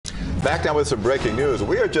Back now with some breaking news.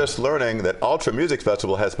 We are just learning that Ultra Music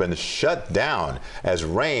Festival has been shut down as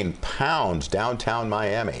rain pounds downtown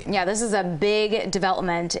Miami. Yeah, this is a big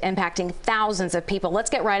development impacting thousands of people. Let's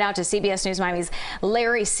get right out to CBS News Miami's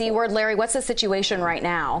Larry Seward. Larry, what's the situation right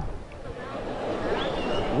now?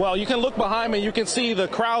 Well, you can look behind me. You can see the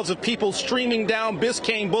crowds of people streaming down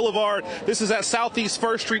Biscayne Boulevard. This is at Southeast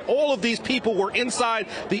First Street. All of these people were inside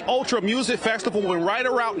the Ultra Music Festival when right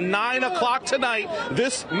around 9 o'clock tonight,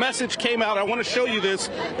 this message came out. I want to show you this,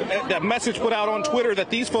 that message put out on Twitter that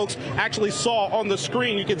these folks actually saw on the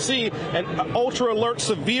screen. You can see an Ultra alert,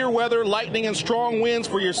 severe weather, lightning and strong winds.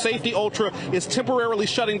 For your safety, Ultra is temporarily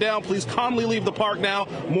shutting down. Please calmly leave the park now.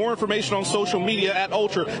 More information on social media at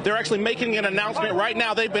Ultra. They're actually making an announcement right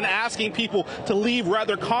now. They've been asking people to leave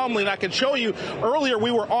rather calmly, and I can show you earlier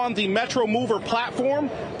we were on the Metro Mover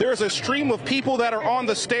platform. There's a stream of people that are on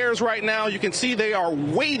the stairs right now. You can see they are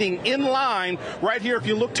waiting in line right here. If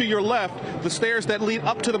you look to your left, the stairs that lead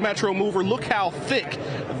up to the Metro Mover, look how thick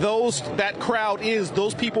that crowd is.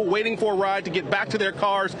 Those people waiting for a ride to get back to their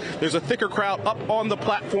cars. There's a thicker crowd up on the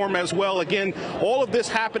platform as well. Again, all of this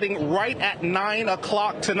happening right at 9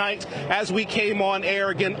 o'clock tonight as we came on air.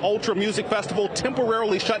 Again, Ultra Music Festival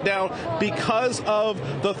temporarily shut down because of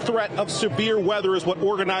the threat of severe weather is what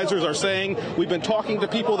organizers are saying. We've been talking to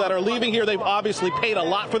people that are leaving here. They've obviously paid a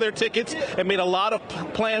lot for their tickets and made a lot of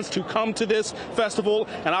plans to come to this festival.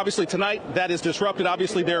 And obviously tonight that is disrupted.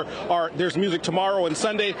 Obviously there's music tomorrow and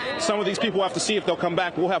Sunday. Some of these people have to see if they'll come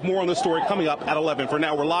back. We'll have more on this story coming up at 11. For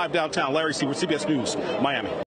now, we're live downtown. Larry Seward, CBS News, Miami.